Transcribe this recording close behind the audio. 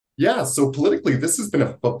Yeah, so politically, this has been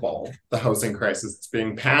a football, the housing crisis. It's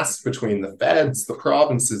being passed between the feds, the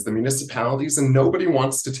provinces, the municipalities, and nobody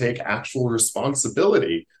wants to take actual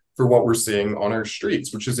responsibility for what we're seeing on our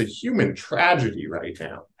streets, which is a human tragedy right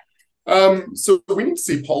now. So we need to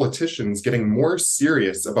see politicians getting more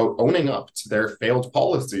serious about owning up to their failed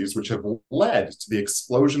policies, which have led to the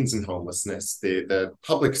explosions in homelessness, the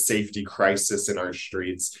public safety crisis in our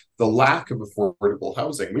streets, the lack of affordable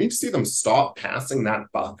housing. We need to see them stop passing that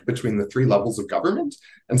buck between the three levels of government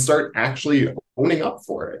and start actually owning up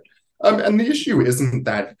for it. And the issue isn't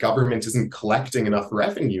that government isn't collecting enough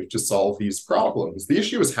revenue to solve these problems. The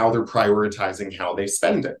issue is how they're prioritizing how they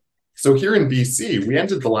spend it. So here in BC, we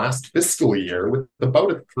ended the last fiscal year with about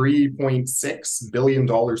a $3.6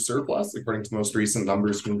 billion surplus, according to the most recent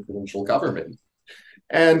numbers from the provincial government.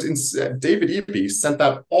 And instead, David Eby sent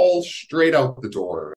that all straight out the door